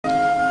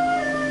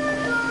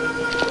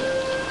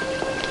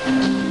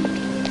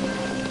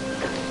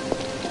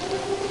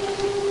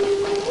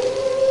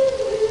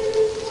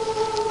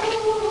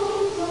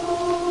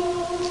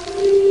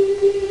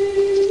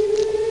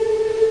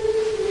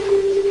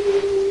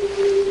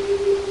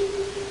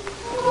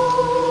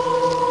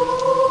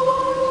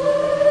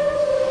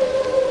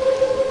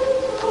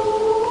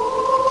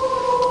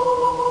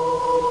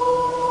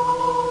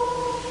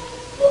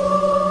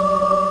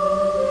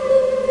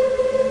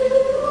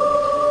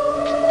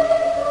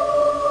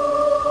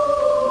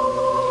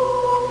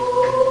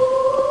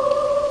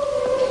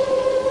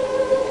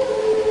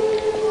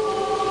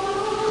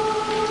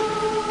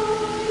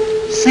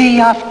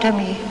Say after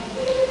me,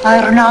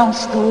 I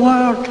renounce the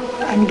world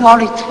and all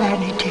its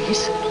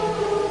vanities.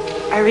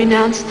 I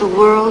renounce the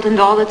world and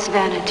all its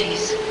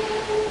vanities.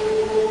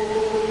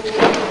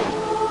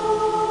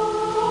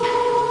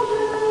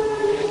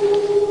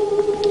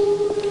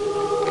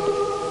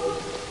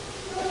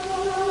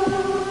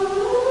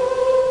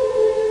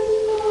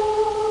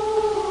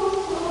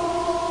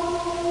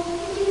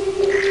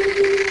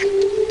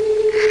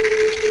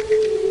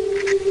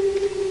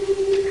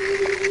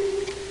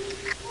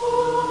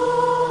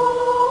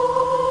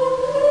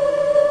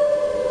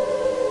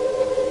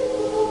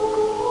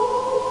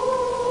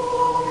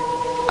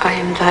 I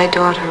am thy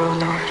daughter, O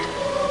Lord.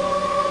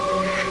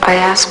 I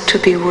ask to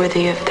be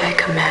worthy of thy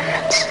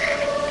commandments.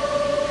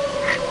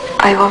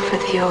 I offer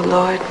thee, O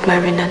Lord, my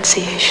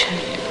renunciation.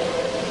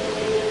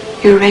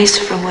 You raise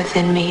from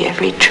within me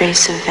every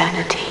trace of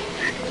vanity.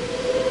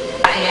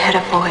 I had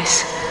a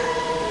voice.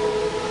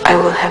 I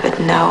will have it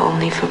now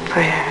only for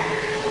prayer.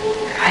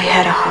 I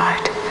had a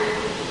heart.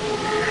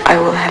 I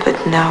will have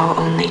it now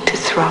only to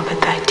throb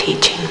at thy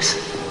teachings.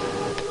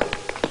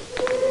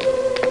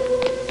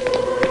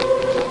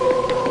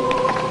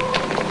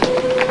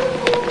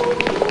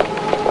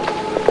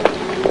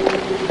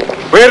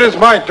 Where is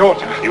my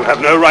daughter? You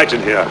have no right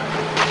in here.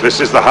 This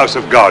is the house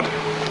of God.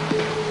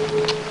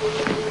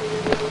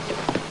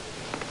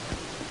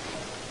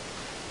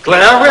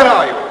 Claire, where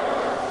are you?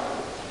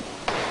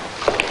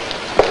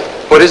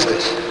 What is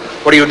this?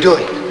 What are you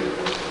doing?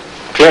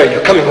 Claire,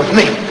 you're coming with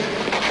me.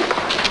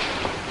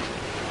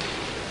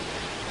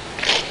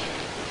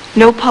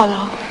 No,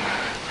 Paulo.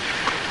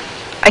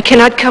 I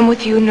cannot come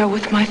with you nor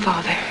with my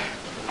father.